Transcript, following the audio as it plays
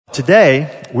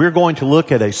Today, we're going to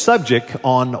look at a subject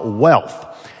on wealth.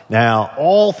 Now,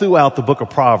 all throughout the book of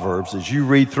Proverbs, as you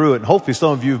read through it, and hopefully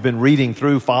some of you have been reading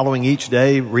through, following each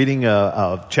day, reading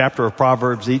a chapter of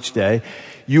Proverbs each day,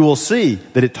 you will see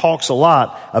that it talks a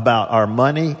lot about our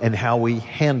money and how we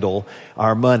handle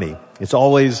our money. It's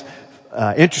always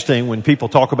interesting when people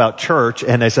talk about church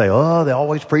and they say, oh, they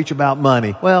always preach about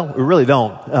money. Well, we really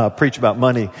don't preach about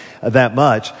money that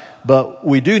much, but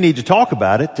we do need to talk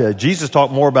about it. Jesus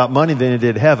talked more about money than he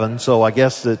did heaven, so I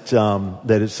guess that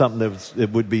it's something that it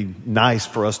would be nice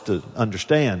for us to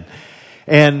understand.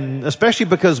 And especially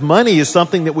because money is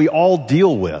something that we all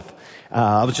deal with.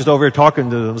 I was just over here talking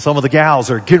to some of the gals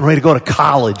that are getting ready to go to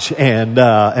college and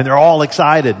they're all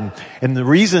excited. And the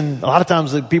reason a lot of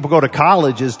times that people go to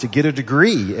college is to get a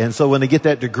degree. And so when they get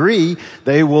that degree,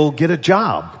 they will get a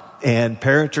job. And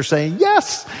parents are saying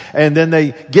yes. And then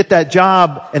they get that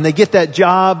job, and they get that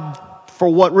job for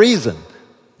what reason?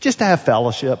 Just to have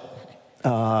fellowship.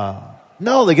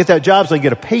 No, they get that job so they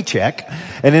get a paycheck,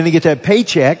 and then they get that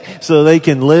paycheck so they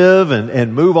can live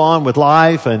and move on with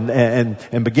life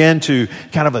and begin to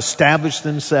kind of establish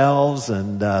themselves.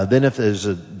 And then if there's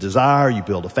a desire, you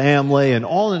build a family, and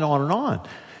on and on and on.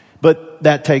 But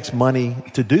that takes money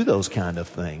to do those kind of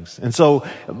things. And so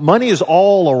money is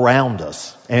all around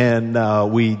us,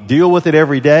 and we deal with it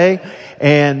every day.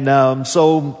 And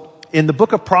so in the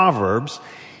book of Proverbs,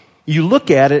 you look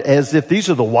at it as if these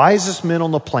are the wisest men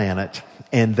on the planet,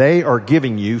 and they are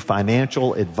giving you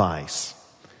financial advice.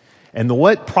 And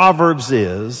what Proverbs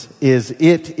is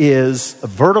it is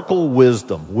vertical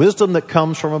wisdom that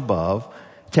comes from above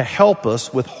to help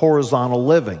us with horizontal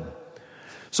living.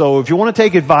 So if you want to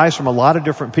take advice from a lot of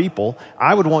different people,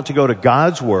 I would want to go to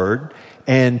God's Word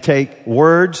and take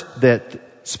words that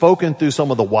spoken through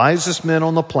some of the wisest men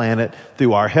on the planet,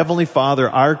 through our Heavenly Father,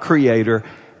 our Creator,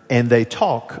 and they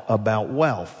talk about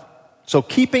wealth. So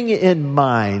keeping in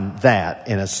mind that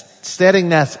and setting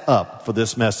that up for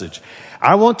this message,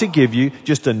 I want to give you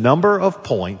just a number of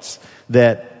points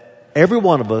that every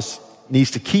one of us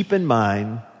needs to keep in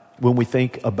mind when we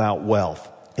think about wealth.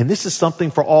 And this is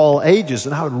something for all ages,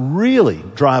 and I would really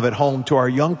drive it home to our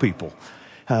young people.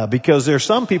 Because there's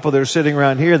some people that are sitting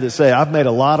around here that say, I've made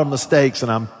a lot of mistakes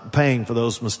and I'm paying for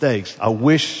those mistakes. I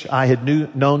wish I had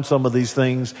known some of these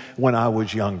things when I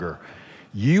was younger.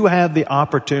 You have the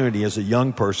opportunity as a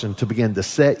young person to begin to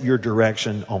set your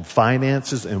direction on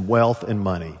finances and wealth and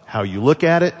money, how you look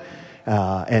at it,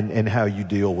 and how you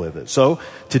deal with it. So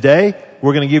today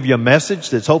we're going to give you a message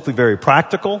that's hopefully very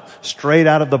practical, straight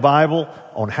out of the Bible,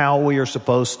 on how we are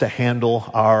supposed to handle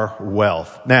our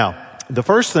wealth. Now, the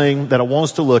first thing that I want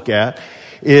us to look at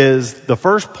is the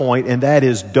first point, and that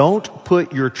is don't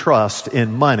put your trust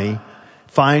in money.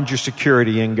 Find your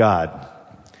security in God.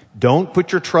 Don't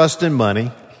put your trust in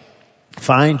money.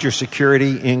 Find your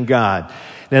security in God.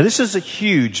 Now, this is a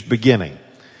huge beginning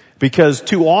because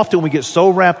too often we get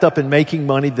so wrapped up in making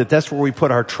money that that's where we put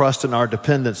our trust and our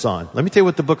dependence on. Let me tell you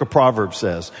what the book of Proverbs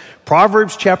says.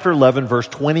 Proverbs chapter 11 verse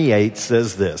 28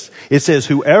 says this. It says,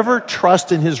 whoever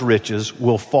trusts in his riches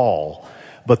will fall,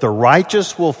 but the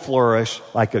righteous will flourish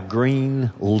like a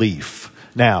green leaf.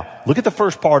 Now, look at the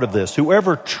first part of this.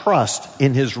 Whoever trusts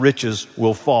in his riches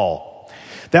will fall.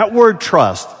 That word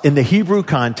trust in the Hebrew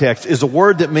context is a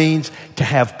word that means to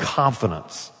have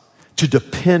confidence, to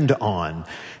depend on.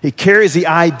 It carries the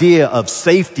idea of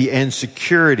safety and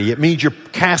security. It means you're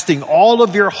casting all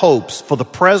of your hopes for the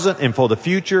present and for the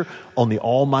future on the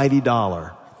almighty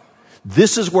dollar.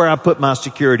 This is where I put my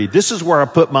security. This is where I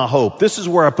put my hope. This is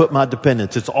where I put my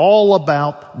dependence. It's all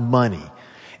about money.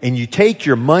 And you take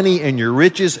your money and your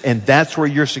riches, and that's where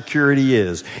your security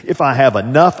is. If I have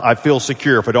enough, I feel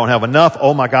secure. If I don't have enough,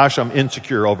 oh my gosh, I'm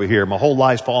insecure over here. My whole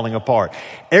life's falling apart.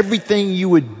 Everything you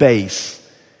would base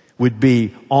would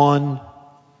be on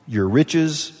your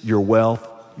riches, your wealth,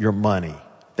 your money.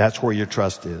 That's where your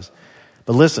trust is.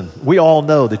 But listen, we all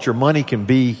know that your money can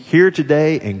be here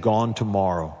today and gone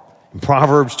tomorrow. In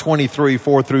Proverbs 23,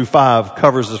 4 through 5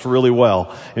 covers this really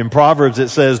well. In Proverbs it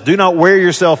says, do not wear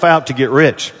yourself out to get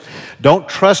rich. Don't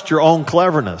trust your own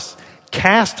cleverness.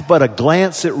 Cast but a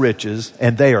glance at riches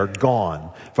and they are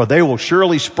gone. For they will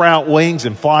surely sprout wings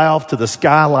and fly off to the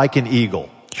sky like an eagle.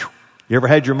 You ever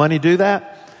had your money do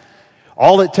that?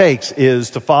 All it takes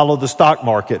is to follow the stock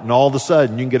market, and all of a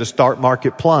sudden you can get a stock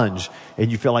market plunge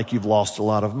and you feel like you've lost a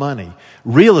lot of money.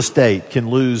 Real estate can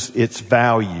lose its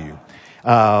value.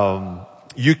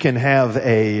 You can have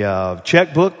a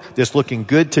checkbook that's looking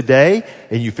good today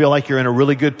and you feel like you're in a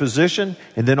really good position,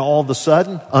 and then all of a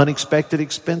sudden unexpected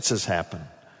expenses happen.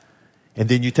 And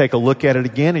then you take a look at it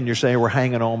again and you're saying we're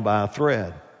hanging on by a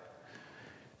thread.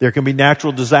 There can be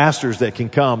natural disasters that can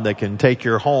come that can take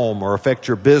your home or affect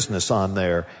your business on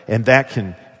there, and that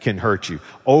can hurt you.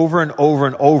 Over and over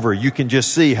and over, you can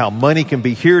just see how money can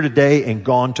be here today and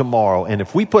gone tomorrow. And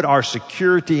if we put our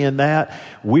security in that,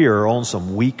 we are on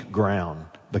some weak ground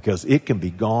because it can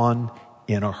be gone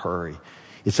in a hurry.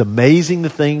 It's amazing the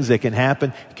things that can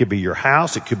happen. It could be your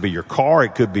house, it could be your car,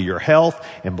 it could be your health.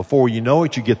 And before you know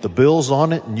it, you get the bills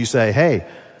on it and you say, hey,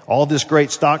 all this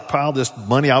great stockpile, this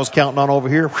money I was counting on over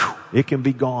here, it can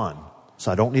be gone. So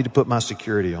I don't need to put my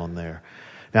security on there.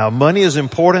 Now, money is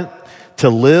important to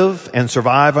live and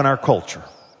survive in our culture.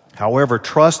 However,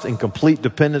 trust and complete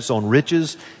dependence on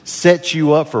riches sets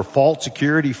you up for false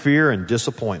security, fear, and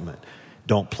disappointment.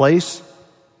 Don't place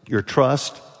your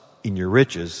trust in your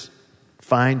riches.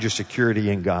 Find your security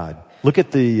in God. Look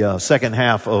at the second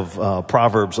half of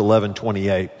Proverbs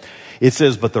 11:28. It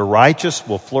says, but the righteous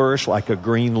will flourish like a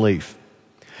green leaf.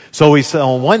 So he said,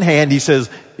 on one hand, he says,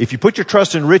 if you put your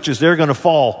trust in riches, they're going to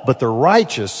fall, but the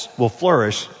righteous will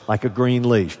flourish like a green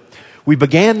leaf. We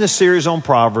began this series on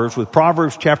Proverbs with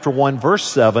Proverbs chapter 1, verse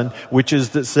 7, which is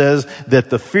that says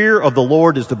that the fear of the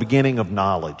Lord is the beginning of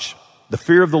knowledge. The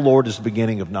fear of the Lord is the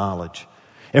beginning of knowledge.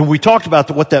 And we talked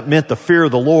about what that meant, the fear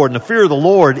of the Lord. And the fear of the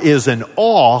Lord is an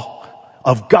awe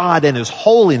of God and His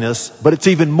holiness, but it's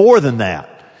even more than that.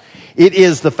 It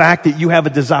is the fact that you have a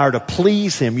desire to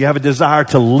please Him. You have a desire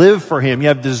to live for Him. You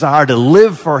have a desire to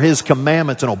live for His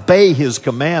commandments and obey His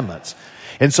commandments.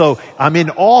 And so I'm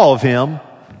in awe of Him,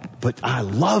 but I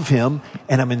love Him,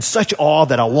 and I'm in such awe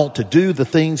that I want to do the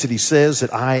things that He says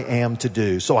that I am to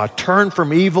do. So I turn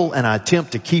from evil and I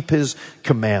attempt to keep His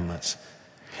commandments.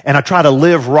 And I try to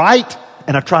live right,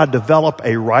 and I try to develop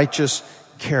a righteous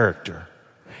character.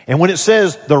 And when it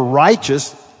says the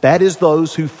righteous, that is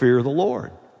those who fear the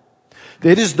Lord.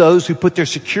 It is those who put their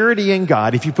security in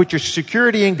God. If you put your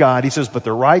security in God, He says, but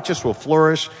the righteous will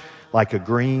flourish like a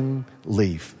green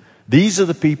leaf. These are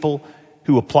the people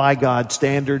who apply God's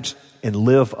standards and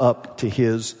live up to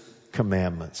His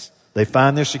commandments. They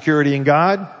find their security in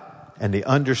God, and they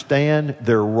understand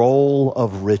their role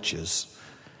of riches.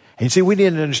 And you see, we need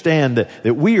to understand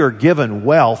that we are given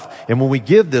wealth, and when we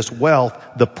give this wealth,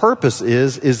 the purpose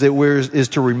is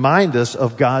to remind us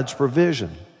of God's provision.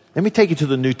 Let me take you to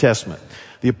the New Testament.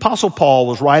 The Apostle Paul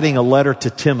was writing a letter to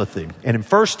Timothy, and in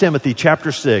 1 Timothy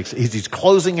chapter 6, as he's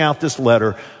closing out this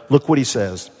letter, look what he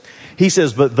says. He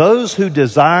says, but those who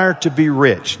desire to be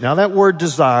rich. Now that word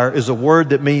desire is a word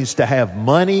that means to have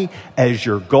money as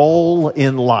your goal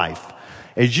in life.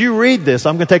 As you read this,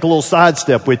 I'm going to take a little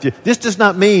sidestep with you. This does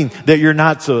not mean that you're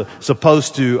not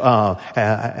supposed to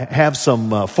have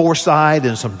some foresight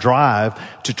and some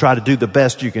drive to try to do the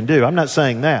best you can do. I'm not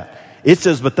saying that. It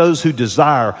says, but those who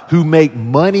desire, who make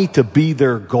money to be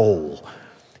their goal.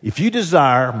 If you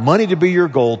desire money to be your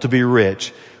goal, to be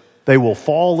rich, they will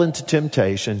fall into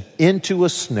temptation, into a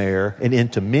snare, and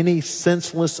into many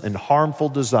senseless and harmful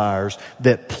desires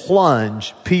that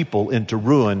plunge people into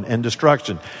ruin and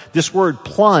destruction. This word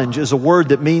plunge is a word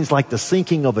that means like the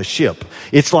sinking of a ship.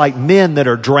 It's like men that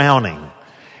are drowning.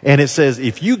 And it says,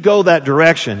 if you go that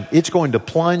direction, it's going to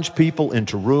plunge people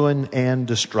into ruin and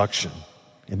destruction.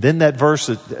 And then that verse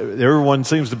that everyone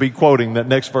seems to be quoting, that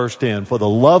next verse 10, for the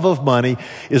love of money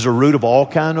is a root of all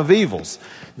kind of evils.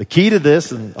 The key to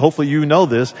this, and hopefully you know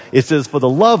this, it says for the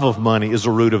love of money is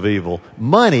a root of evil.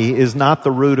 Money is not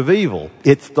the root of evil.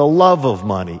 It's the love of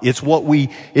money. It's what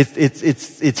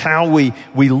it's how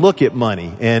we look at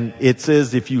money. And it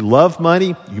says if you love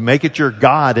money, you make it your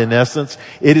God in essence.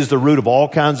 It is the root of all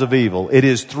kinds of evil. It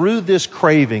is through this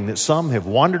craving that some have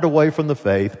wandered away from the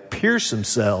faith, pierced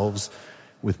themselves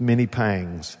with many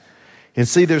pangs. And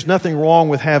see, there's nothing wrong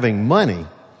with having money.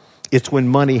 It's when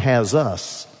money has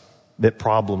us that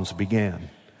problems began.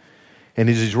 And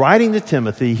as he's writing to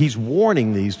Timothy, he's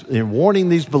warning these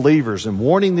believers and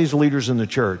warning these leaders in the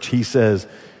church. He says,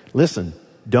 listen,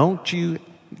 don't you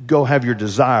go have your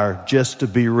desire just to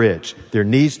be rich. There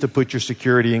needs to put your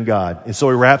security in God. And so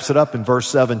he wraps it up in verse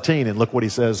 17, and look what he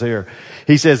says here.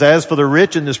 He says, as for the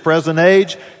rich in this present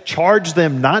age, charge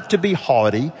them not to be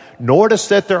haughty, nor to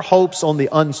set their hopes on the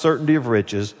uncertainty of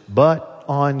riches, but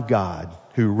on God,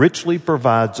 who richly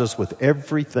provides us with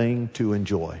everything to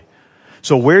enjoy.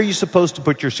 So where are you supposed to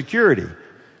put your security?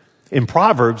 In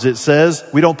Proverbs, it says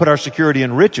we don't put our security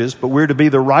in riches, but we're to be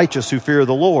the righteous who fear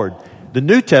the Lord. The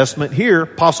New Testament here,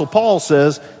 Apostle Paul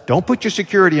says, don't put your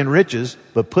security in riches,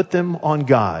 but put them on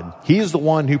God. He is the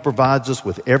one who provides us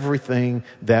with everything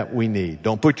that we need.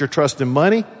 Don't put your trust in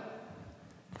money.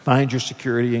 Find your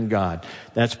security in God.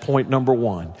 That's point number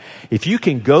one. If you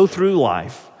can go through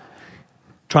life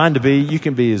You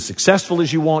can be as successful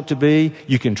as you want to be.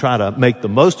 You can try to make the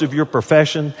most of your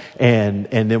profession, and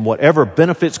then whatever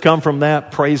benefits come from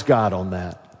that, praise God on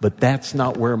that. But that's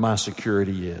not where my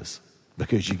security is.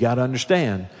 Because you got to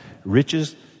understand,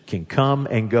 riches can come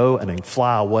and go and they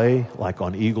fly away like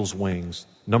on eagle's wings.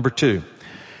 Number 2,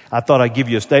 I thought I'd give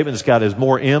you a statement that's got as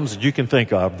more M's as you can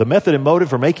think of. The method and motive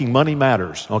for making money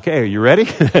matters. Okay, are you ready?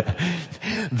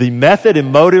 The method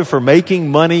and motive for making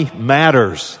money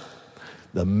matters.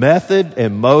 The method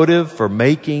and motive for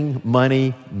making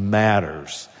money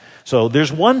matters. So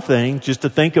there's one thing just to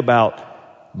think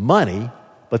about money,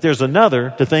 but there's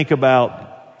another to think about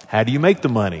how do you make the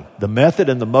money. The method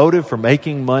and the motive for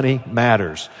making money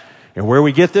matters. And where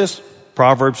we get this?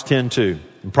 Proverbs 10:2.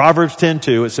 In Proverbs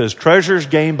 10:2, it says, treasures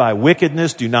gained by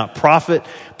wickedness do not profit,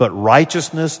 but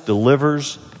righteousness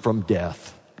delivers from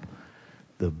death.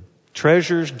 The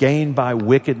treasures gained by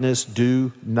wickedness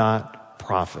do not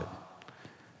profit.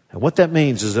 And what that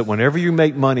means is that whenever you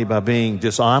make money by being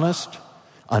dishonest,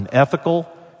 unethical,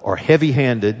 or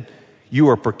heavy-handed, you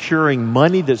are procuring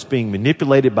money that's being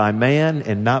manipulated by man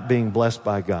and not being blessed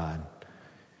by God.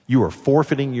 You are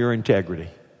forfeiting your integrity.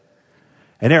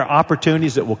 And there are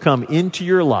opportunities that will come into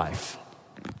your life,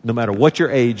 no matter what your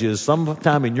age is,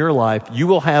 sometime in your life, you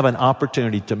will have an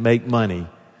opportunity to make money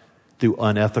through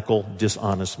unethical,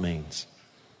 dishonest means.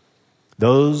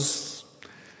 Those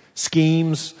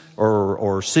schemes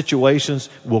or situations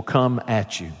will come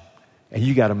at you, and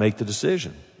you got to make the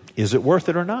decision. Is it worth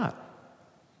it or not?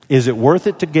 Is it worth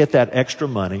it to get that extra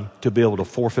money to be able to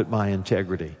forfeit my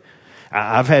integrity?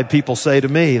 I've had people say to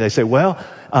me, they say, well,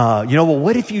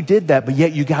 what if you did that, but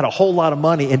yet you got a whole lot of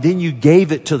money and then you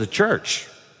gave it to the church?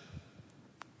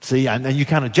 See, and then you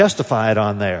kind of justify it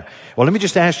on there. Well, let me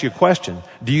just ask you a question.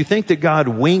 Do you think that God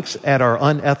winks at our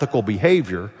unethical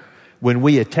behavior when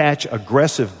we attach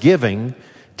aggressive giving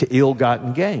to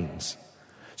ill-gotten gains?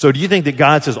 So do you think that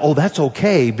God says, oh, that's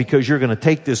okay because you're going to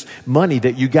take this money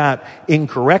that you got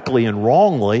incorrectly and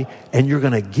wrongly and you're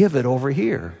going to give it over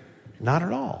here? Not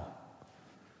at all.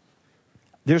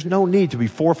 There's no need to be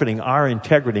forfeiting our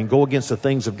integrity and go against the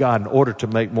things of God in order to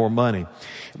make more money.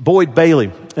 Boyd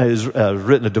Bailey has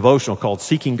written a devotional called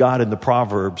Seeking God in the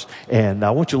Proverbs, and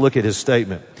I want you to look at his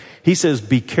statement. He says,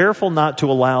 be careful not to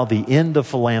allow the end of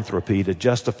philanthropy to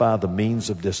justify the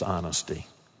means of dishonesty.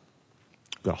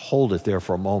 I'm going to hold it there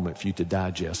for a moment for you to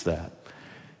digest that.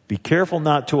 Be careful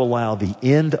not to allow the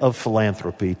end of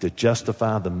philanthropy to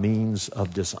justify the means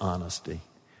of dishonesty.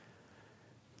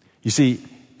 You see,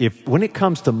 when it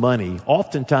comes to money,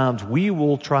 oftentimes we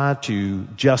will try to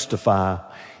justify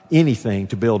anything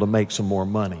to be able to make some more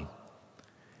money.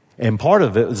 And part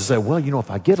of it is to say, well, if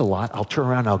I get a lot, I'll turn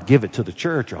around and I'll give it to the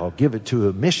church, or I'll give it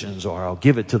to missions, or I'll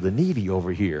give it to the needy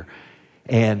over here.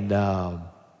 And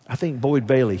I think Boyd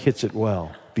Bailey hits it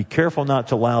well. Be careful not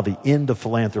to allow the end of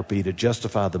philanthropy to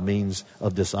justify the means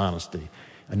of dishonesty.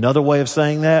 Another way of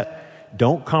saying that,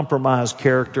 don't compromise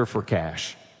character for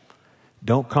cash.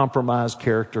 Don't compromise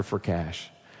character for cash.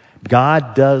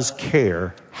 God does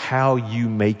care how you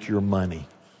make your money.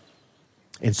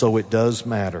 And so it does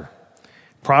matter.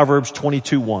 Proverbs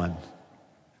 22:1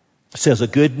 says, a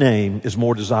good name is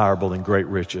more desirable than great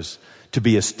riches. To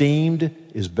be esteemed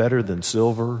is better than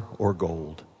silver or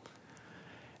gold.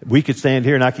 We could stand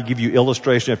here and I could give you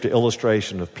illustration after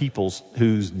illustration of people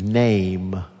whose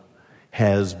name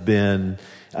has been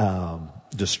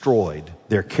destroyed,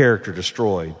 their character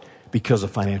destroyed, because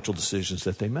of financial decisions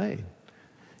that they made.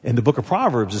 In the book of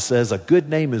Proverbs, it says a good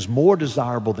name is more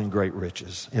desirable than great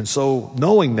riches. And so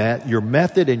knowing that, your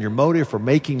method and your motive for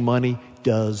making money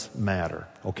does matter.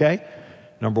 Okay?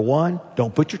 Number 1,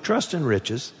 don't put your trust in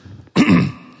riches.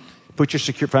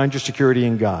 Find your security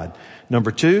in God.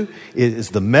 Number 2 is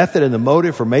the method and the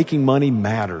motive for making money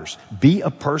matters. Be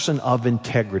a person of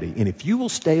integrity. And if you will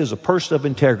stay as a person of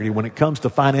integrity when it comes to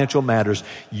financial matters,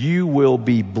 you will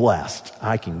be blessed.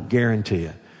 I can guarantee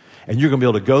it. And you're going to be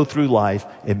able to go through life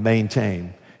and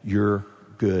maintain your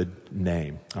good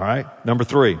name. All right? Number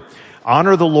 3,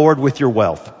 honor the Lord with your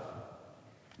wealth.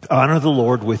 Honor the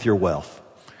Lord with your wealth.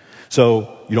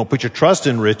 So you don't put your trust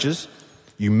in riches.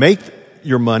 You make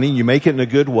your money, you make it in a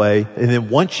good way, and then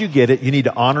once you get it, you need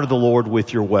to honor the Lord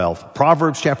with your wealth.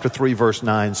 Proverbs chapter 3 verse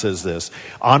 9 says this,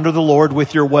 honor the Lord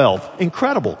with your wealth.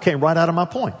 Incredible. Came right out of my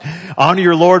point. Honor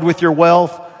your Lord with your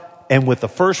wealth and with the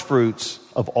first fruits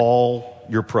of all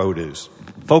your produce.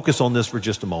 Focus on this for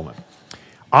just a moment.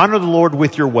 Honor the Lord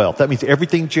with your wealth. That means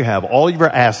everything that you have, all of your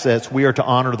assets, we are to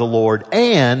honor the Lord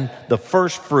and the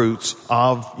first fruits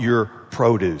of your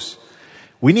produce.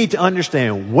 We need to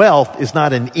understand wealth is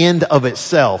not an end of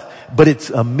itself, but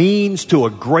it's a means to a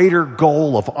greater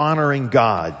goal of honoring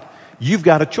God. you've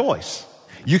got a choice.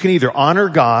 You can either honor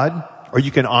God or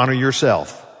you can honor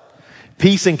yourself.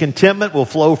 Peace and contentment will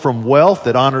flow from wealth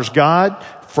that honors God.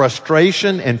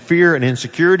 Frustration and fear and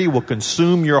insecurity will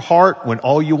consume your heart when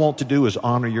all you want to do is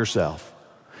honor yourself.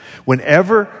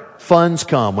 Whenever funds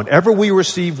come, whenever we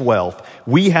receive wealth,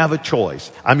 we have a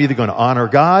choice. I'm either going to honor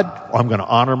God or I'm going to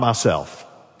honor myself.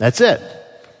 That's it.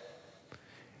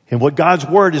 And what God's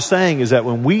word is saying is that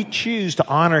when we choose to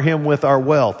honor him with our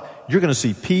wealth, you're going to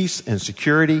see peace and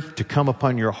security to come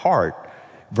upon your heart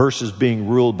versus being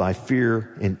ruled by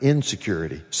fear and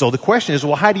insecurity. So the question is,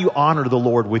 well, how do you honor the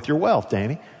Lord with your wealth,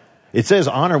 Danny? It says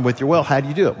honor him with your wealth. How do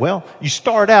you do it? Well, you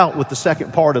start out with the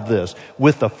second part of this,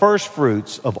 with the first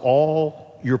fruits of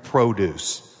all your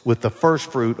produce. With the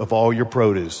first fruit of all your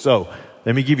produce. So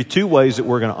let me give you two ways that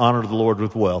we're going to honor the Lord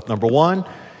with wealth. Number one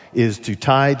is to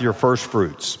tithe your first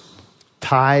fruits.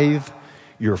 Tithe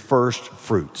your first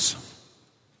fruits.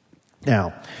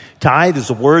 Now, tithe is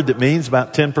a word that means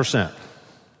about 10%.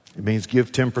 It means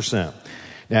give 10%.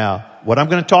 Now, what I'm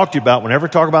going to talk to you about, whenever I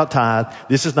talk about tithe,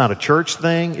 this is not a church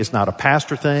thing. It's not a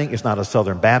pastor thing. It's not a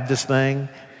Southern Baptist thing.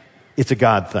 It's a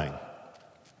God thing.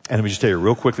 And let me just tell you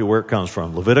real quickly where it comes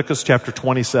from. Leviticus chapter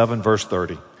 27, verse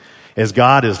 30. As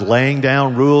God is laying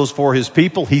down rules for his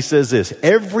people, he says this: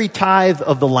 every tithe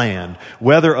of the land,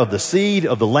 whether of the seed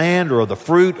of the land or of the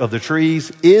fruit of the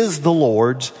trees, is the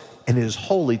Lord's, and it is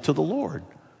holy to the Lord.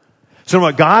 So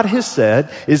what God has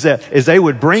said is that as they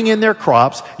would bring in their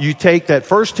crops, you take that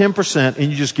first 10%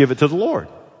 and you just give it to the Lord.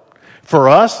 For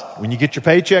us, when you get your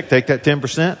paycheck, take that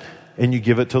 10% and you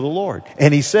give it to the Lord.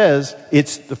 And he says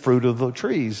it's the fruit of the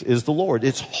trees is the Lord.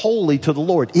 It's holy to the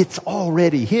Lord. It's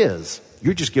already his.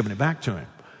 You're just giving it back to him.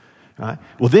 All right?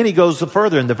 Well, then he goes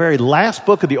further in the very last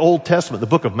book of the Old Testament, the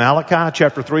book of Malachi,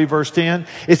 chapter 3, verse 10.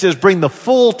 It says, bring the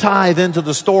full tithe into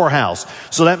the storehouse.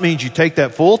 So that means you take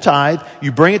that full tithe,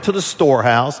 you bring it to the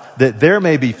storehouse, that there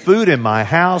may be food in my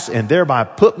house, and thereby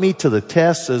put me to the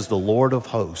test, says the Lord of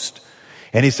hosts.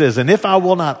 And he says, and if I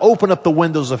will not open up the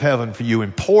windows of heaven for you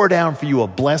and pour down for you a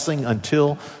blessing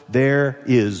until there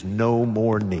is no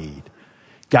more need.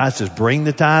 God says, bring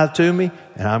the tithe to me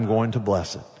and I'm going to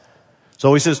bless it.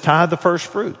 So he says, tithe the first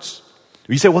fruits.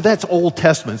 You say, well, that's Old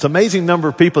Testament. It's an amazing number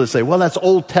of people that say, well, that's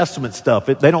Old Testament stuff.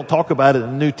 They don't talk about it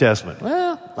in the New Testament.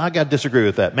 Well, I got to disagree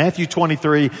with that. Matthew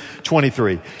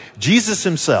 23:23. Jesus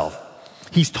himself,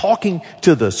 he's talking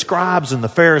to the scribes and the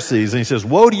Pharisees, and he says,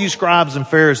 woe to you scribes and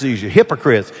Pharisees, you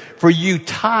hypocrites, for you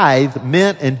tithe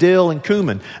mint and dill and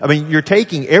cumin. I mean, you're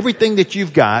taking everything that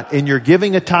you've got and you're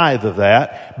giving a tithe of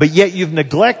that, but yet you've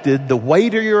neglected the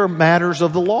weightier matters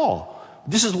of the law.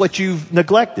 This is what you've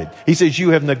neglected. He says you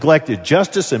have neglected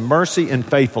justice and mercy and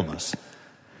faithfulness.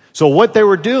 So what they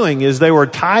were doing is they were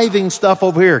tithing stuff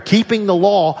over here, keeping the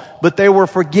law, but they were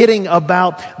forgetting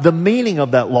about the meaning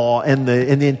of that law and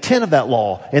the intent of that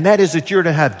law. And that is that you're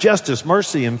to have justice,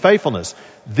 mercy, and faithfulness.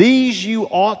 These you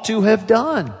ought to have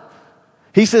done.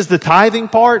 He says the tithing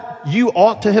part, you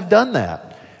ought to have done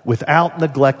that without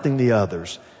neglecting the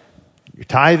others. You're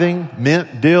tithing,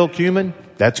 mint, dill, cumin,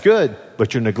 that's good,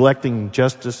 but you're neglecting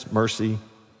justice, mercy,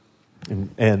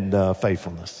 and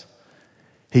faithfulness.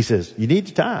 He says, you need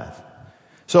to tithe.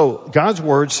 So God's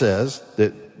word says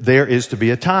that there is to be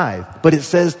a tithe, but it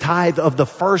says tithe of the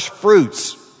first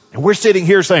fruits. And we're sitting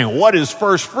here saying, what is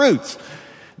first fruits?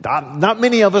 Not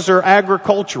many of us are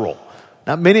agricultural.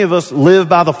 Not many of us live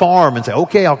by the farm and say,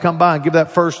 okay, I'll come by and give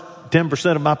that first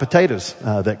 10% of my potatoes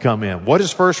that come in. What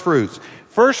is first fruits?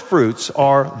 First fruits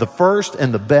are the first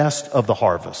and the best of the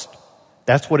harvest.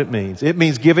 That's what it means. It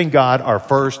means giving God our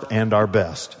first and our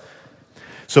best.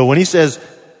 So when he says,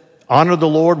 honor the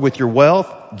Lord with your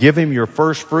wealth, give him your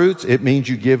first fruits, it means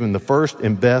you give him the first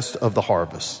and best of the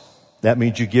harvest. That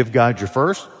means you give God your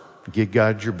first, give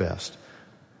God your best.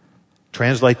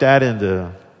 Translate that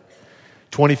into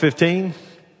 2015,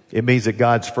 it means that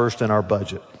God's first in our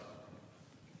budget.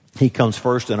 He comes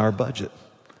first in our budget.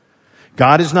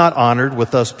 God is not honored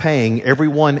with us paying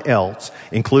everyone else,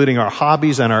 including our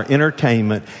hobbies and our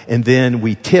entertainment, and then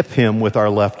we tip him with our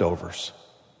leftovers.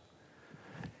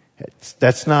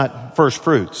 That's not first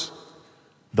fruits.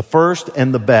 The first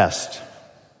and the best.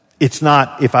 It's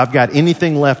not, if I've got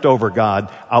anything left over,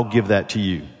 God, I'll give that to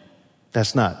you.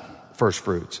 That's not first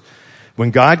fruits.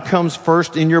 When God comes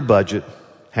first in your budget,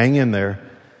 hang in there,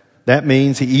 that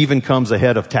means he even comes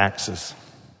ahead of taxes.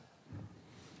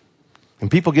 And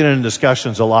people get into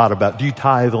discussions a lot about, do you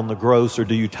tithe on the gross or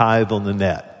do you tithe on the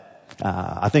net?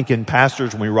 I think in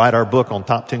pastors, when we write our book on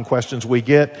top 10 questions we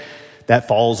get, that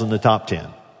falls in the top 10.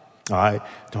 All right.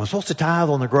 Am I supposed to tithe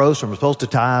on the gross or am I supposed to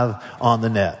tithe on the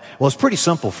net? Well, it's pretty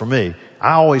simple for me.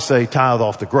 I always say tithe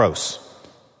off the gross.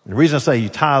 And the reason I say you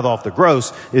tithe off the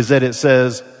gross is that it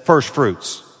says first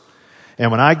fruits.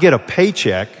 And when I get a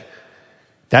paycheck,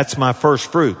 that's my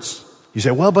first fruits. You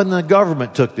say, well, but the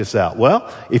government took this out.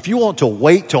 Well, if you want to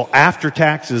wait till after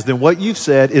taxes, then what you've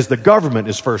said is the government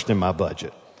is first in my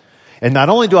budget. And not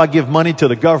only do I give money to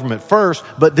the government first,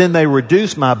 but then they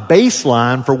reduce my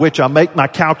baseline for which I make my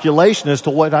calculation as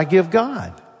to what I give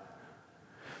God.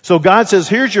 So God says,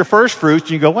 here's your first fruits.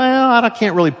 And you go, well, I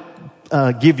can't really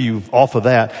give you off of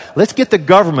that. Let's get the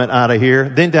government out of here.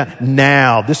 Then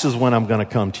now, this is when I'm going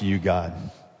to come to you, God.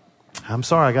 I'm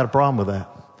sorry, I got a problem with that.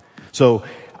 So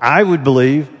I would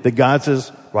believe that God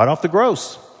says, right off the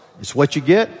gross, it's what you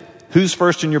get. Who's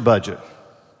first in your budget?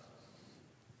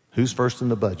 Who's first in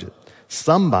the budget?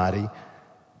 Somebody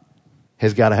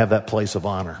has got to have that place of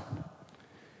honor.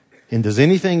 And does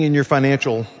anything in your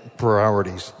financial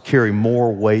priorities carry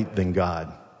more weight than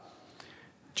God?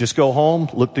 Just go home,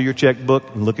 look through your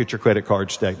checkbook, and look at your credit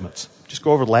card statements. Just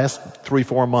go over the last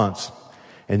 3-4 months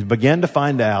and begin to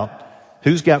find out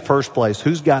who's got first place,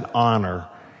 who's got honor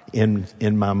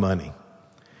in my money.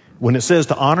 When it says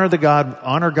to honor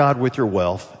God with your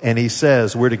wealth, and he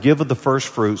says we're to give of the first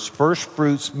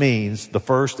fruits means the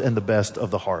first and the best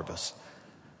of the harvest.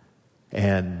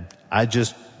 And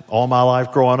all my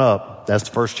life growing up, that's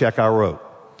the first check I wrote.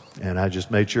 And I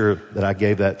just made sure that I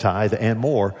gave that tithe and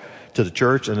more to the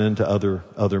church and then to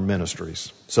other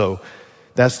ministries. So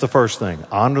that's the first thing.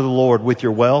 Honor the Lord with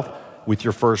your wealth, with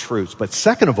your first fruits. But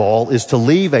second of all is to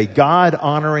leave a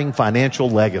God-honoring financial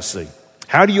legacy.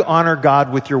 How do you honor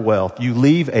God with your wealth? You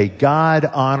leave a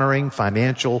God-honoring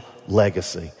financial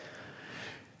legacy.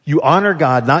 You honor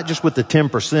God not just with the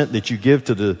 10% that you give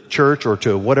to the church or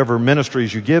to whatever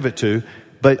ministries you give it to,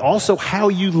 but also how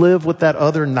you live with that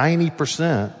other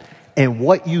 90% and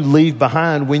what you leave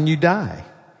behind when you die.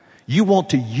 You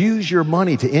want to use your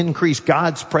money to increase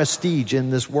God's prestige in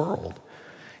this world.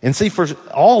 And see, for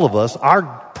all of us,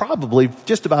 probably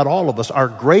just about all of us, our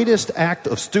greatest act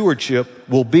of stewardship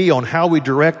will be on how we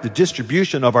direct the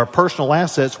distribution of our personal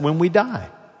assets when we die.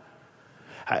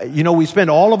 We spend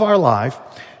all of our life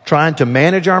trying to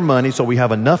manage our money so we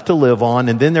have enough to live on,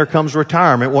 and then there comes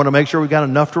retirement. Want to make sure we got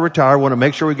enough to retire, want to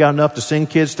make sure we got enough to send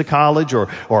kids to college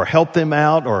or help them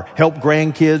out or help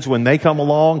grandkids when they come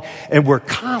along. And we're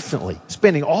constantly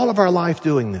spending all of our life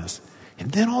doing this.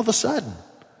 And then all of a sudden,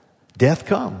 death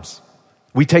comes.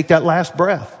 We take that last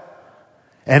breath.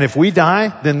 And if we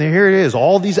die, then here it is.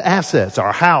 All these assets,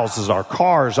 our houses, our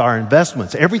cars, our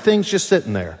investments, everything's just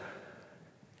sitting there.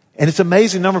 And it's an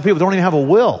amazing number of people don't even have a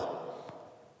will.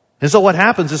 And so what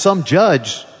happens is some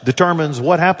judge determines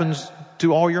what happens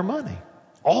to all your money.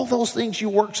 All those things you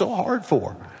worked so hard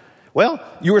for. Well,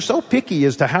 you were so picky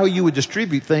as to how you would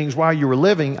distribute things while you were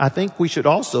living. I think we should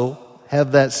also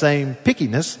have that same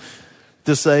pickiness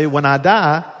to say, when I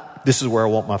die, this is where I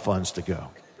want my funds to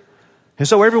go. And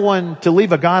so everyone, to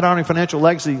leave a God-honoring financial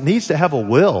legacy, needs to have a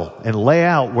will and lay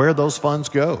out where those funds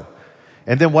go.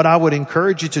 And then what I would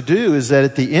encourage you to do is that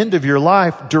at the end of your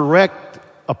life, direct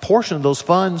a portion of those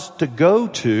funds to go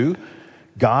to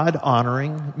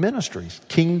God-honoring ministries,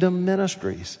 kingdom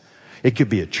ministries. It could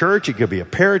be a church, it could be a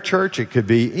parachurch, it could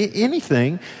be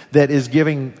anything that is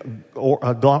giving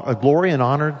a glory and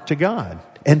honor to God.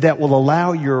 And that will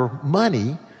allow your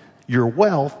money, your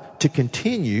wealth, to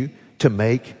continue to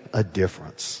make a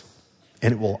difference.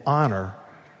 And it will honor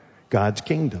God's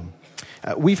kingdom.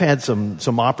 We've had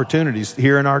some opportunities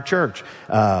here in our church.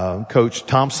 Coach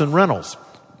Thompson Reynolds.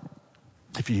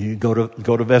 If you go to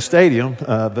Vestavia,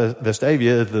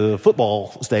 the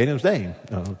football stadium's name,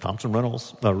 Thompson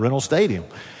Reynolds Stadium.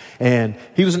 And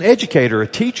he was an educator, a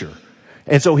teacher.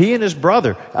 And so he and his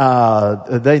brother,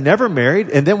 they never married.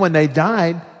 And then when they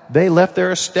died, they left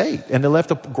their estate and they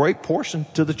left a great portion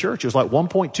to the church. It was like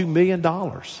 $1.2 million.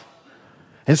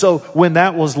 And so when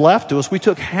that was left to us, we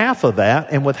took half of that,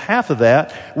 and with half of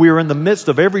that, we were in the midst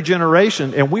of every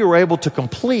generation, and we were able to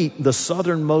complete the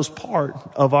southernmost part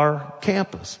of our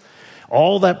campus.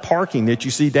 All that parking that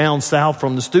you see down south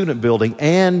from the student building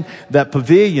and that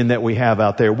pavilion that we have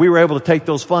out there, we were able to take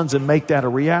those funds and make that a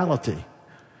reality.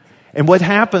 And what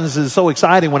happens is so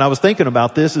exciting when I was thinking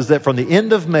about this is that from the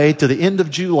end of May to the end of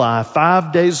July,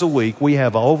 5 days a week, we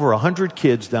have over 100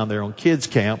 kids down there on kids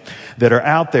camp that are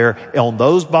out there on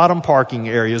those bottom parking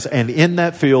areas and in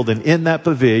that field and in that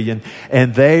pavilion.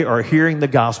 And they are hearing the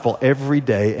gospel every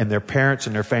day, and their parents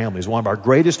and their families. One of our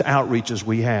greatest outreaches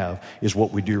we have is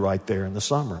what we do right there in the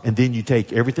summer. And then you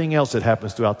take everything else that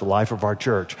happens throughout the life of our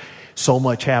church. So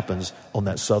much happens on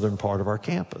that southern part of our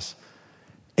campus.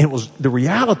 And the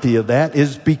reality of that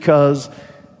is because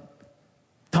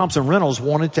Thompson Reynolds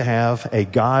wanted to have a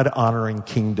God-honoring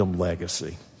kingdom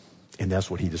legacy. And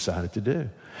that's what he decided to do.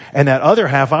 And that other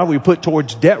half hour we put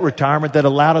towards debt retirement that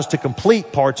allowed us to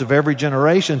complete parts of every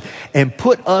generation and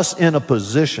put us in a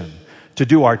position to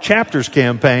do our chapters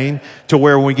campaign to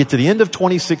where when we get to the end of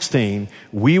 2016,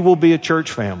 we will be a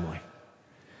church family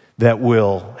that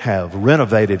will have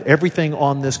renovated everything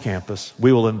on this campus.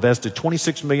 We will have invested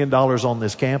 $26 million on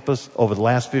this campus over the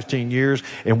last 15 years,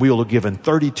 and we will have given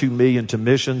 $32 million to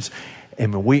missions.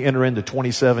 And when we enter into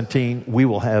 2017, we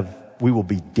will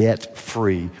be debt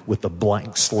free with a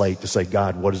blank slate to say,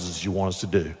 God, what is this you want us to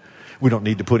do? We don't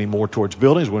need to put any more towards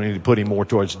buildings. We don't need to put any more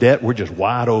towards debt. We're just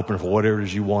wide open for whatever it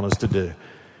is you want us to do.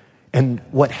 And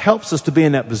what helps us to be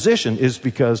in that position is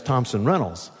because Thompson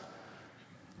Reynolds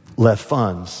left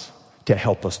funds to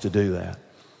help us to do that.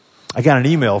 I got an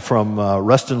email from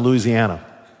Ruston, Louisiana.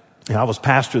 And I was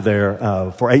pastor there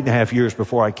for 8.5 years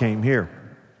before I came here.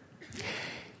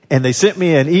 And they sent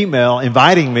me an email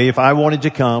inviting me if I wanted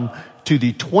to come to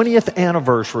the 20th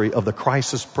anniversary of the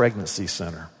Crisis Pregnancy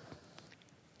Center.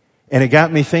 And it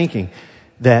got me thinking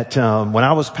that when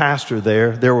I was pastor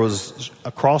there was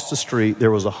across the street,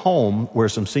 there was a home where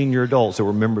some senior adults that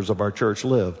were members of our church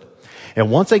lived. And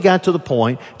once they got to the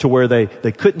point to where they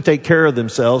couldn't take care of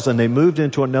themselves and they moved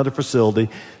into another facility,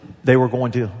 they were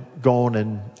going to go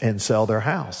on and sell their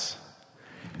house.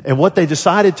 And what they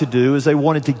decided to do is they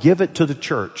wanted to give it to the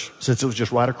church. Since it was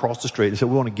just right across the street, they said,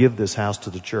 we want to give this house to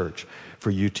the church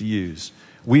for you to use.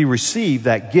 We received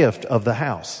that gift of the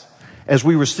house. As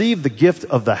we received the gift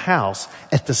of the house,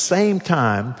 at the same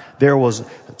time, there was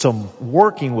some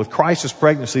working with crisis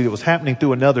pregnancy that was happening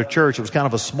through another church. It was kind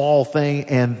of a small thing,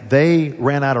 and they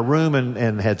ran out of room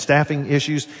and had staffing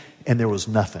issues, and there was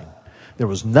nothing. There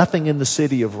was nothing in the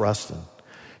city of Ruston.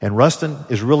 And Ruston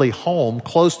is really home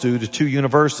close to the two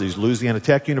universities, Louisiana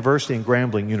Tech University and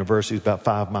Grambling University, is about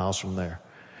 5 miles from there.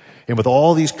 And with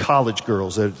all these college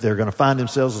girls, they're going to find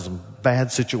themselves in some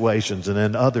bad situations, and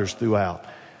then others throughout.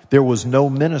 There was no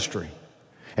ministry.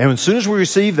 And as soon as we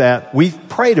received that, we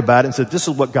prayed about it and said, this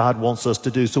is what God wants us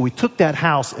to do. So we took that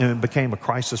house and it became a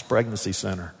crisis pregnancy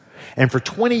center. And for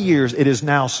 20 years, it has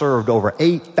now served over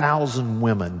 8,000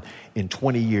 women in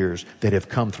 20 years that have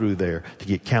come through there to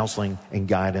get counseling and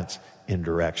guidance and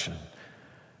direction.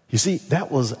 You see,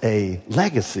 that was a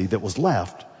legacy that was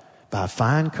left by a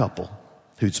fine couple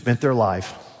who'd spent their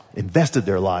life, invested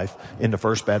their life in the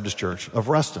First Baptist Church of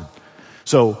Ruston.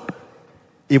 So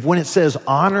when it says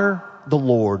honor the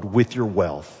Lord with your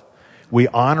wealth, we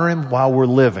honor him while we're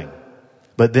living.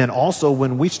 But then also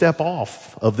when we step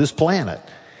off of this planet,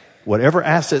 whatever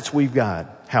assets we've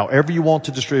got, however you want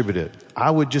to distribute it,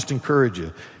 I would just encourage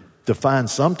you to find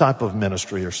some type of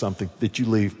ministry or something that you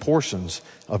leave portions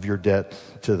of your debt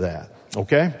to that.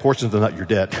 Okay? Portions of not your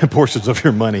debt, portions of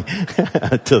your money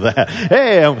to that.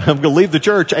 Hey, I'm going to leave the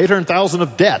church $800,000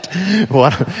 of debt.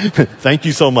 Well, thank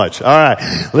you so much. All right.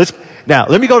 Now,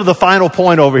 let me go to the final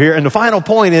point over here. And the final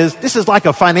point is, this is like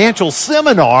a financial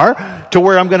seminar to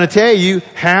where I'm going to tell you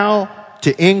how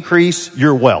to increase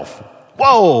your wealth.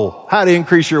 Whoa, how to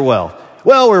increase your wealth.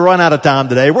 Well, we're run out of time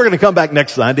today. We're going to come back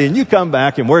next Sunday and you come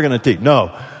back and we're going to teach.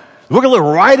 No, we're going to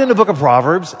look right in the book of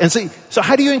Proverbs and see, so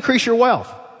how do you increase your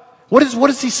wealth? What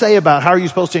does he say about how are you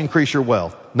supposed to increase your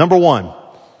wealth? Number one,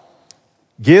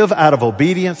 give out of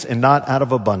obedience and not out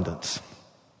of abundance.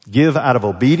 Give out of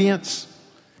obedience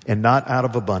and not out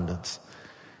of abundance.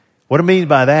 What I mean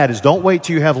by that is don't wait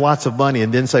till you have lots of money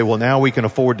and then say, well, now we can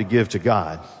afford to give to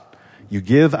God. You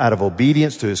give out of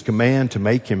obedience to his command to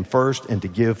make him first and to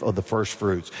give of the first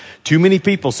fruits. Too many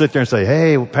people sit there and say,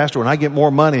 hey, Pastor, when I get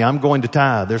more money, I'm going to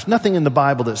tithe. There's nothing in the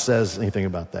Bible that says anything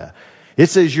about that. It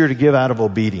says you're to give out of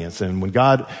obedience. And when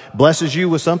God blesses you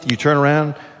with something, you turn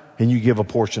around and you give a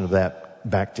portion of that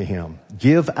back to him.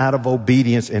 Give out of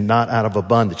obedience and not out of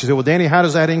abundance. You say, well, Danny, how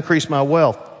does that increase my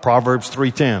wealth? Proverbs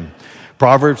 3:10.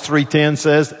 Proverbs 3:10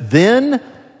 says, then,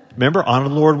 remember, honor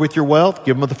the Lord with your wealth,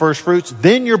 give him of the first fruits.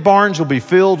 Then your barns will be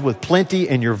filled with plenty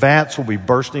and your vats will be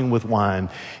bursting with wine.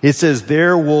 It says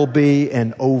there will be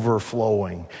an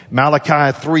overflowing.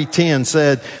 Malachi 3:10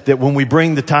 said that when we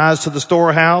bring the tithes to the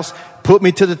storehouse, put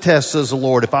me to the test, says the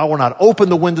Lord, if I will not open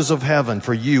the windows of heaven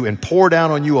for you and pour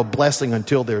down on you a blessing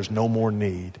until there's no more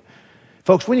need.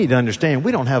 Folks, we need to understand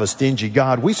we don't have a stingy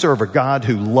God. We serve a God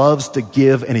who loves to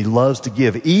give, and he loves to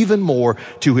give even more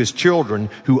to his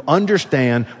children who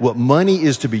understand what money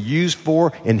is to be used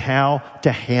for and how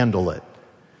to handle it.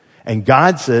 And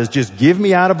God says, just give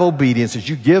me out of obedience. As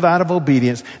you give out of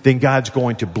obedience, then God's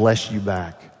going to bless you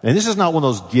back. And this is not one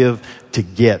of those give to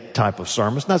get type of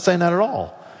sermons. Not saying that at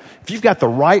all. If you've got the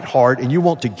right heart and you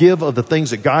want to give of the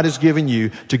things that God has given you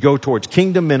to go towards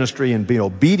kingdom ministry and be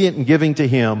obedient and giving to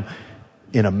him,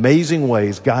 in amazing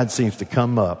ways, God seems to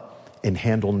come up and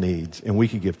handle needs. And we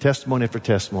could give testimony after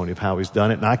testimony of how he's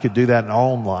done it. And I could do that in our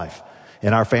own life,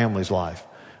 in our family's life,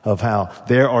 of how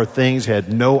there are things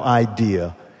had no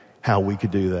idea how we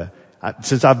could do that.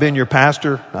 Since I've been your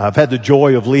pastor, I've had the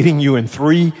joy of leading you in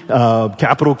 3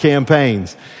 capital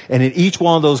campaigns. And in each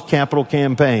one of those capital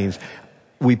campaigns,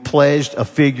 we pledged a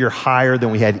figure higher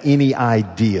than we had any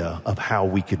idea of how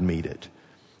we could meet it.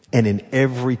 And in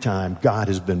every time, God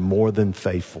has been more than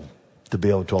faithful to be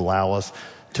able to allow us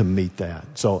to meet that.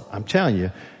 So I'm telling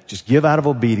you, just give out of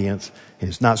obedience, and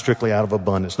it's not strictly out of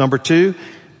abundance. Number 2,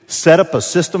 set up a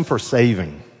system for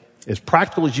saving. As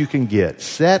practical as you can get,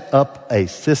 set up a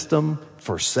system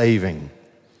for saving.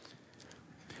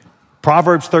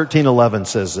 Proverbs 13:11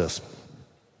 says this.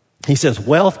 He says,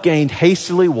 wealth gained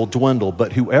hastily will dwindle,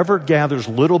 but whoever gathers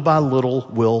little by little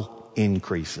will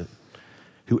increase it.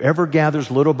 Whoever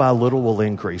gathers little by little will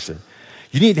increase it.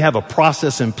 You need to have a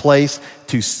process in place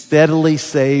to steadily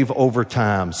save over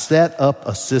time. Set up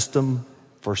a system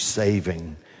for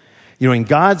saving. You know, in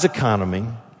God's economy,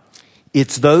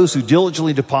 it's those who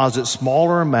diligently deposit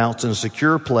smaller amounts in a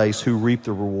secure place who reap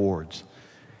the rewards.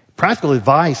 Practical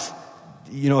advice,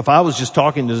 you know, if I was just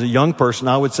talking as a young person,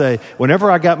 I would say, whenever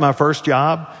I got my first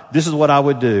job, this is what I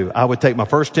would do. I would take my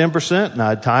first 10% and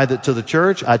I'd tithe it to the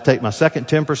church. I'd take my second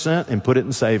 10% and put it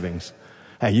in savings.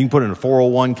 Hey, you can put it in a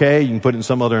 401k, you can put it in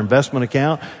some other investment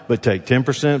account, but take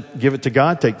 10%, give it to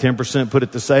God, take 10%, put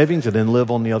it to savings, and then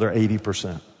live on the other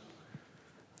 80%.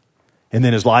 And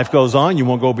then as life goes on, you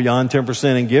won't go beyond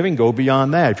 10% in giving, go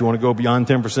beyond that. If you want to go beyond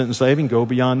 10% in saving, go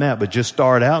beyond that. But just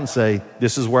start out and say,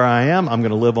 this is where I am. I'm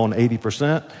going to live on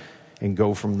 80% and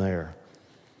go from there.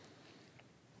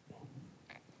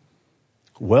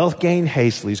 Wealth gained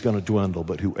hastily is going to dwindle,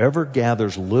 but whoever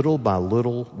gathers little by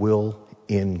little will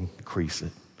increase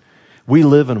it. We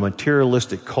live in a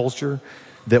materialistic culture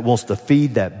that wants to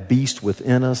feed that beast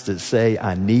within us that say,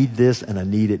 I need this and I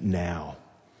need it now.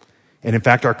 And in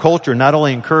fact, our culture not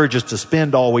only encourages us to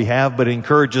spend all we have, but it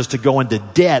encourages us to go into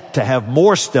debt to have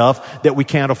more stuff that we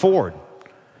can't afford.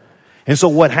 And so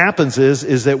what happens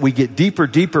is that we get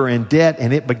deeper in debt,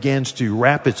 and it begins to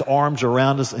wrap its arms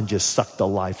around us and just suck the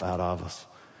life out of us.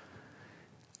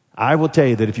 I will tell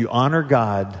you that if you honor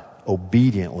God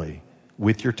obediently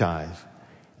with your tithe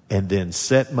and then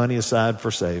set money aside for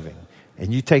saving,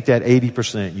 and you take that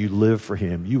 80%, you live for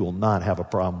Him, you will not have a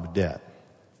problem with debt.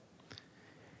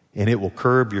 And it will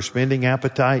curb your spending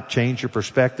appetite, change your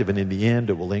perspective, and in the end,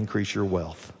 it will increase your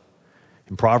wealth.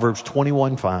 In Proverbs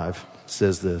 21:5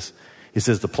 says this. It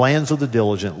says, the plans of the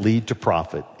diligent lead to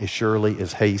profit as surely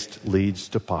as haste leads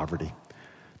to poverty.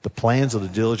 The plans of the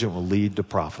diligent will lead to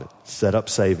profit. Set up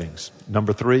savings.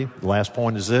 Number 3, the last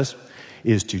point is this,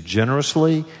 is to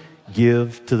generously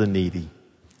give to the needy.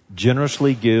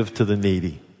 Generously give to the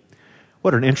needy.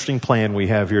 What an interesting plan we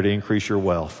have here to increase your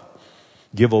wealth.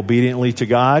 Give obediently to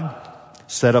God,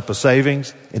 set up a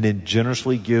savings, and then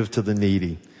generously give to the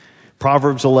needy.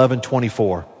 Proverbs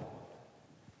 11:24.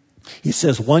 He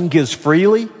says, one gives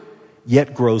freely,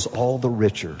 yet grows all the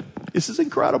richer. This is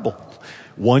incredible.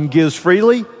 One gives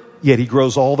freely, yet he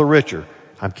grows all the richer.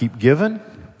 I keep giving,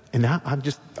 and now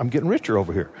I'm getting richer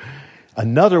over here.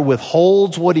 Another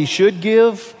withholds what he should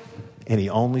give, and he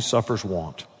only suffers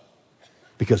want.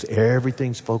 Because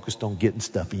everything's focused on getting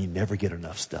stuff, and you never get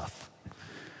enough stuff.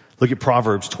 Look at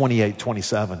Proverbs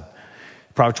 28:27.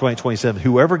 Proverbs 28:27.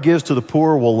 Whoever gives to the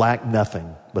poor will lack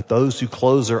nothing, but those who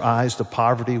close their eyes to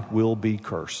poverty will be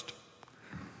cursed.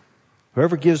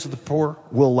 Whoever gives to the poor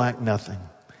will lack nothing.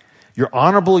 Your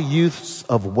honorable use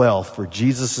of wealth for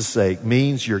Jesus' sake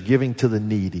means you're giving to the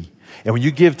needy. And when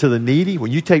you give to the needy,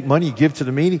 when you take money, you give to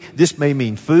the needy, this may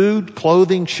mean food,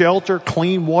 clothing, shelter,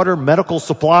 clean water, medical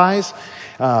supplies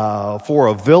for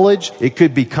a village. It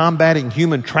could be combating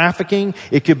human trafficking.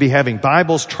 It could be having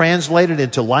Bibles translated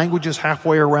into languages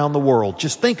halfway around the world.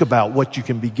 Just think about what you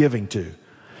can be giving to.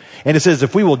 And it says,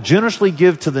 if we will generously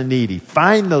give to the needy,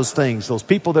 find those things, those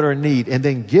people that are in need, and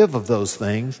then give of those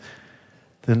things,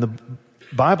 then the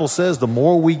Bible says the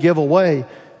more we give away,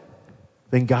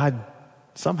 then God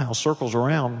somehow circles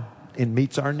around and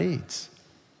meets our needs.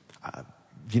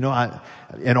 In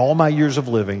all my years of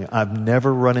living, I've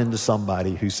never run into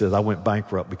somebody who says I went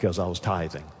bankrupt because I was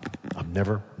tithing. I've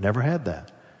never had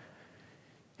that.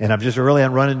 And I've just really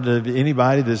haven't run into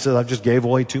anybody that says I just gave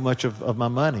away too much of my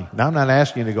money. Now, I'm not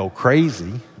asking you to go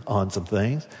crazy on some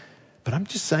things, but I'm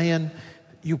just saying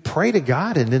you pray to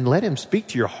God and then let Him speak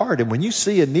to your heart. And when you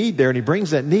see a need there and He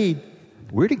brings that need,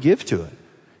 we're to give to it.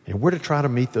 And we're to try to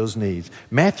meet those needs.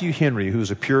 Matthew Henry, who's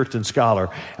a Puritan scholar,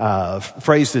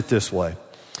 phrased it this way.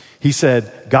 He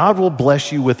said, God will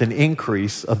bless you with an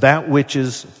increase of that which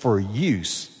is for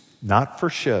use, not for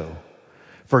show,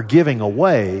 for giving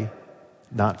away,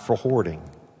 not for hoarding.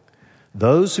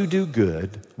 Those who do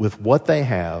good with what they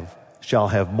have shall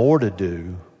have more to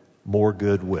do, more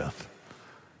good with.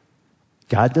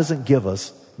 God doesn't give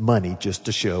us money just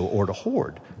to show or to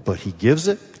hoard, but He gives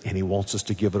it and He wants us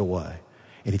to give it away.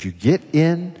 And if you get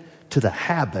into the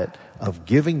habit of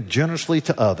giving generously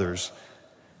to others,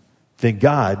 then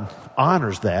God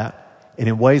honors that. And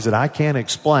in ways that I can't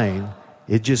explain,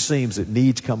 it just seems that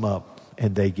needs come up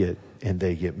and they get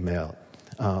met.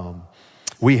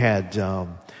 We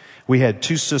had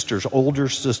two sisters, older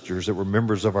sisters that were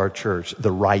members of our church,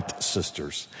 the Wright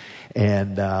sisters.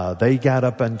 And they got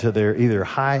up into their either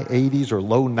high 80s or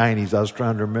low 90s, I was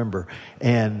trying to remember.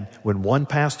 And when one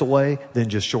passed away, then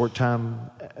just short time,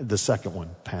 the second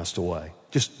one passed away.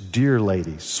 Just dear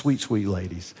ladies, sweet, sweet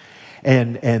ladies.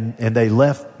 And they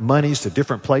left monies to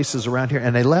different places around here,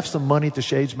 and they left some money at the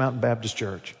Shades Mountain Baptist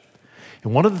Church.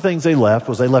 And one of the things they left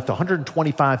was they left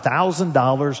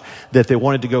 $125,000 that they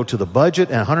wanted to go to the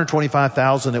budget, and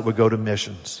 $125,000 that would go to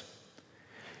missions.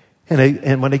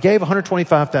 And when they gave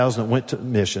 $125,000 that went to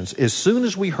missions, as soon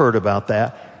as we heard about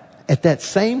that, at that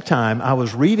same time, I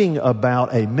was reading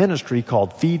about a ministry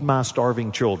called Feed My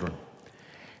Starving Children.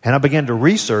 And I began to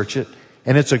research it,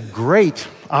 and it's a great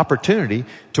opportunity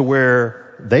to where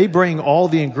they bring all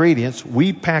the ingredients.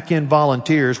 We pack in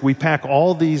volunteers. We pack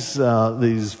all these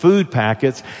food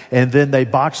packets, and then they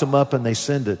box them up and they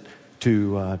send it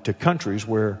to countries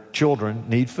where children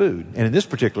need food. And in this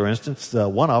particular instance,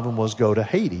 one of them was go to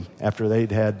Haiti after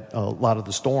they'd had a lot of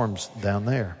the storms down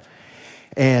there.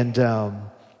 And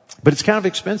but it's kind of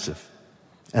expensive,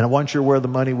 and I wasn't sure where the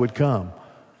money would come.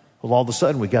 Well, all of a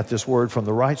sudden, we got this word from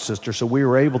the Wright sister, so we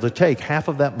were able to take half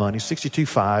of that money,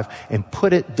 $62,500, and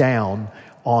put it down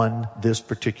on this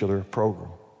particular program.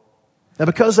 Now,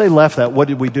 because they left that, what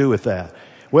did we do with that?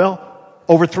 Well,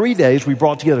 over 3 days, we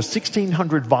brought together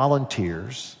 1,600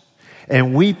 volunteers,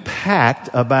 and we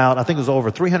packed about, I think it was over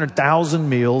 300,000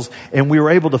 meals, and we were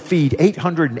able to feed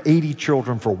 880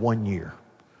 children for 1 year.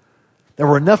 There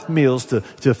were enough meals to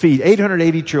feed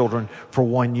 880 children for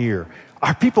 1 year.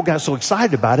 Our people got so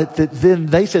excited about it that then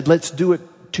they said, let's do it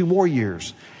 2 more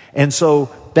years. And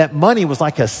so that money was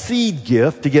like a seed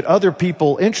gift to get other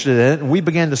people interested in it. And we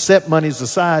began to set monies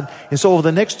aside. And so over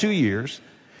the next 2 years,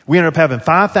 we ended up having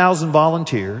 5,000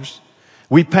 volunteers.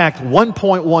 We packed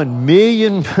 1.1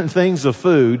 million things of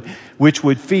food, which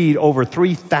would feed over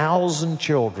 3,000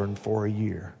 children for a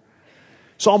year.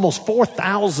 So almost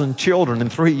 4,000 children in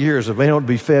 3 years have been able to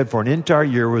be fed for an entire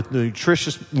year with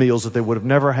nutritious meals that they would have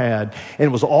never had. And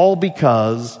it was all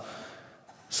because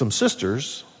some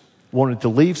sisters wanted to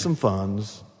leave some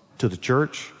funds to the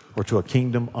church or to a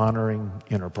kingdom-honoring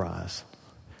enterprise.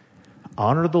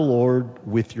 Honor the Lord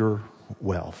with your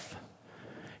wealth.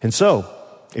 And so,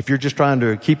 if you're just trying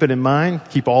to keep it in mind,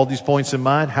 keep all these points in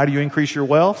mind, how do you increase your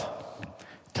wealth?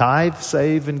 Tithe,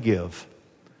 save, and give.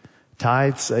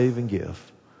 Tithe, save, and give.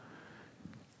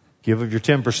 Give of your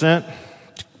 10%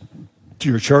 to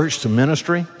your church, to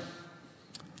ministry.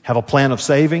 Have a plan of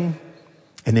saving,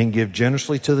 and then give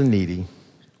generously to the needy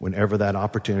whenever that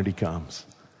opportunity comes.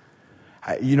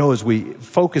 You know, as we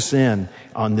focus in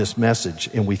on this message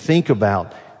and we think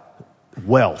about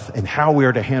wealth and how we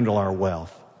are to handle our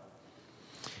wealth,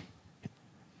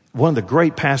 one of the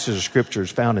great passages of Scripture is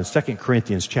found in 2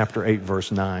 Corinthians chapter 8,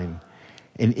 verse 9.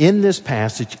 And in this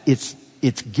passage,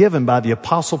 it's given by the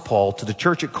Apostle Paul to the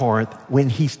church at Corinth when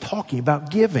he's talking about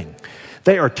giving.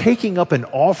 They are taking up an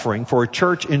offering for a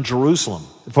church in Jerusalem,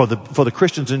 for the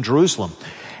Christians in Jerusalem.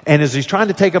 And as he's trying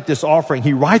to take up this offering,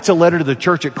 he writes a letter to the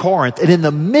church at Corinth. And in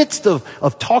the midst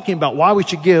of talking about why we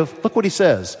should give, look what he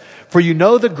says. For you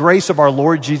know the grace of our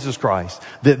Lord Jesus Christ,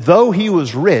 that though he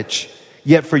was rich,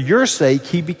 yet for your sake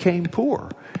he became poor.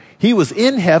 He was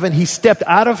in heaven. He stepped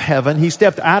out of heaven. He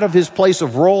stepped out of his place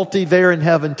of royalty there in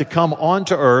heaven to come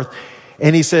onto earth.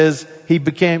 And he says,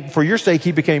 for your sake,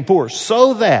 he became poor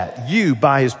so that you,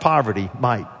 by his poverty,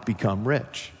 might become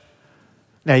rich.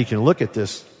 Now you can look at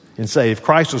this and say, if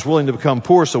Christ was willing to become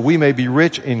poor so we may be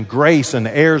rich in grace and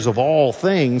heirs of all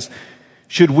things,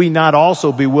 should we not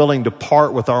also be willing to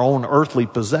part with our own earthly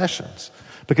possessions?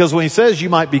 Because when he says you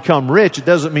might become rich, it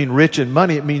doesn't mean rich in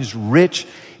money. It means rich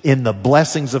in the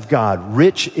blessings of God,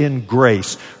 rich in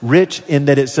grace, rich in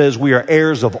that it says we are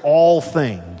heirs of all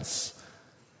things,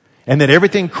 and that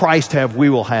everything Christ have, we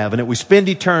will have, and that we spend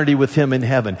eternity with him in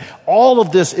heaven. All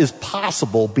of this is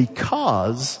possible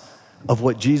because of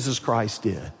what Jesus Christ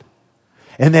did.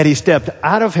 And that he stepped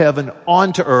out of heaven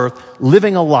onto earth,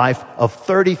 living a life of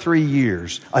 33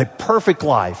 years, a perfect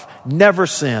life, never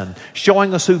sinned,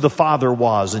 showing us who the Father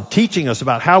was and teaching us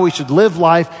about how we should live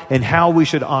life and how we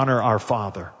should honor our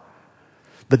Father.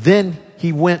 But then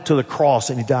he went to the cross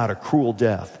and he died a cruel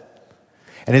death.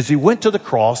 And as he went to the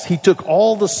cross, he took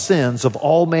all the sins of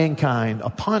all mankind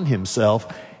upon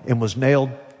himself and was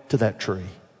nailed to that tree.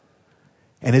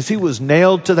 And as he was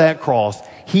nailed to that cross,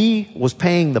 he was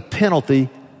paying the penalty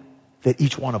that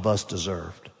each one of us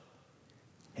deserved.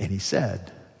 And he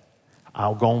said,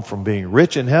 I'll go from being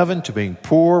rich in heaven to being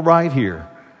poor right here.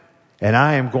 And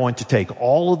I am going to take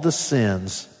all of the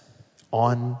sins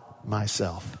on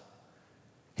myself.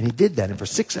 And he did that. And for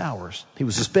 6 hours, he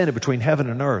was suspended between heaven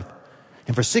and earth.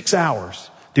 And for 6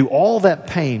 hours, through all that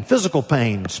pain, physical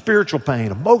pain, spiritual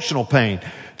pain, emotional pain,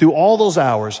 through all those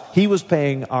hours, he was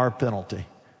paying our penalty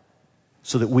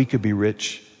so that we could be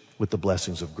rich with the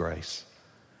blessings of grace.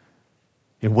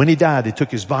 And when he died, they took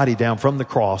his body down from the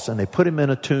cross and they put him in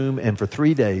a tomb, and for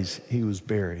 3 days he was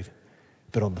buried.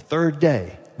 But on the third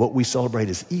day, what we celebrate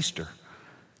is Easter,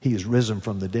 he is risen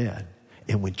from the dead.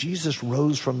 And when Jesus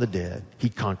rose from the dead, he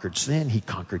conquered sin, he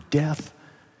conquered death,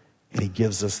 and he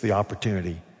gives us the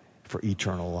opportunity for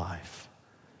eternal life.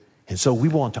 And so we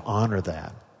want to honor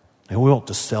that, and we want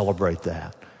to celebrate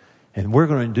that. And we're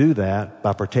going to do that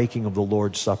by partaking of the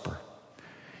Lord's Supper.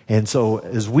 And so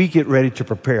as we get ready to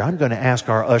prepare, I'm going to ask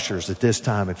our ushers at this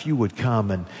time if you would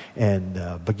come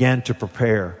and begin to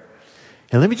prepare.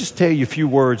 And let me just tell you a few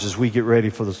words as we get ready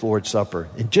for this Lord's Supper.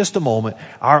 In just a moment,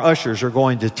 our ushers are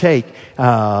going to take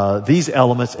these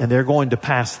elements and they're going to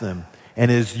pass them. And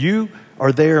as you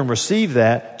are there and receive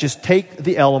that, just take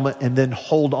the element and then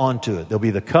hold on to it. There'll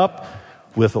be the cup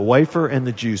with a wafer and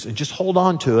the juice. And just hold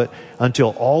on to it until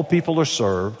all people are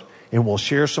served, and we'll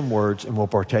share some words and we'll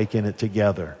partake in it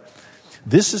together.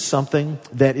 This is something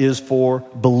that is for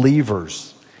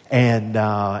believers. And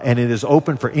it is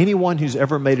open for anyone who's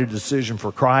ever made a decision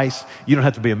for Christ. You don't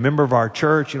have to be a member of our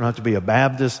church. You don't have to be a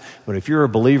Baptist. But if you're a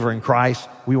believer in Christ,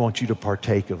 we want you to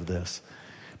partake of this.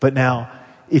 But now,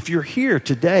 if you're here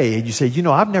today and you say,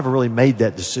 I've never really made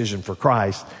that decision for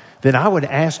Christ, then I would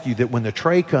ask you that when the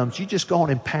tray comes, you just go on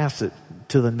and pass it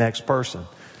to the next person.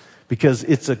 Because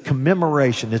it's a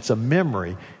commemoration, it's a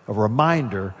memory, a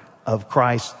reminder of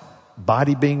Christ's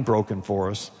body being broken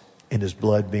for us and his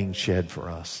blood being shed for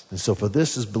us. And so for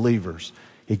this as believers,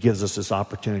 it gives us this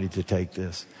opportunity to take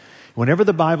this. Whenever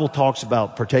the Bible talks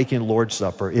about partaking of the Lord's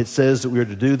Supper, it says that we are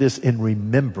to do this in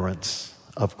remembrance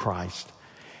of Christ.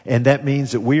 And that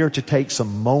means that we are to take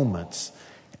some moments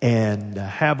and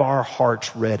have our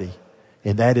hearts ready.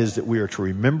 And that is that we are to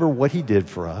remember what he did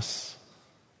for us,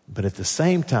 but at the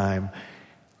same time,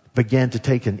 begin to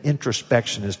take an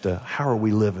introspection as to how are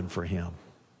we living for him.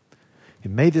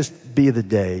 And may this be the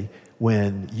day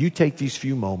when you take these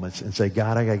few moments and say,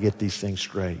 God, I got to get these things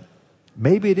straight.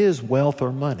 Maybe it is wealth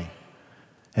or money.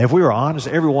 And if we were honest,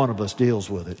 every one of us deals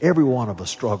with it. Every one of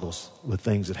us struggles with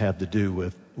things that have to do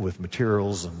with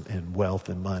materials and wealth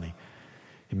and money.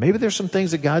 And maybe there's some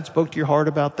things that God spoke to your heart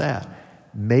about that.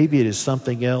 Maybe it is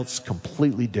something else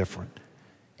completely different.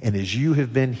 And as you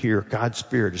have been here, God's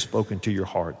Spirit has spoken to your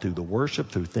heart through the worship,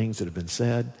 through things that have been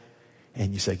said.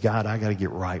 And you say, God, I got to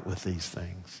get right with these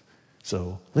things.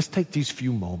 So let's take these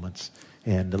few moments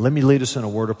and let me lead us in a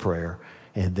word of prayer.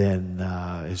 And then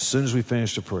as soon as we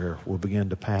finish the prayer, we'll begin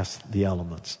to pass the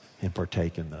elements and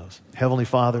partake in those. Heavenly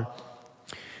Father,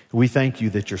 we thank you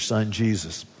that your Son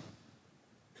Jesus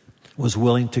was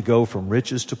willing to go from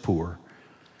riches to poor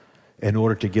in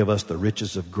order to give us the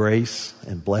riches of grace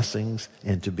and blessings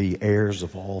and to be heirs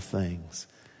of all things.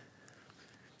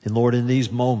 And Lord, in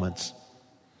these moments,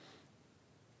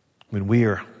 when we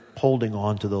are holding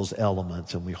on to those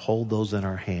elements and we hold those in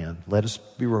our hand, let us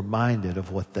be reminded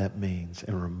of what that means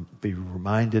and be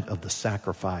reminded of the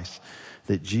sacrifice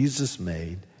that Jesus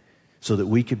made so that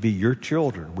we could be your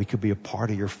children. We could be a part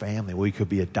of your family. We could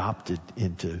be adopted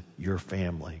into your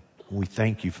family. We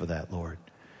thank you for that, Lord.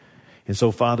 And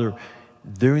so, Father,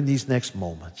 during these next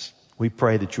moments, we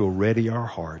pray that you'll ready our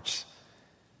hearts,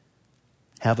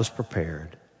 have us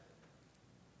prepared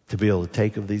to be able to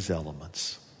take of these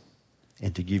elements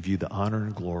and to give you the honor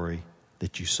and glory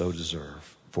that you so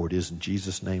deserve. For it is in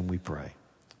Jesus' name we pray.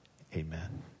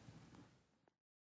 Amen.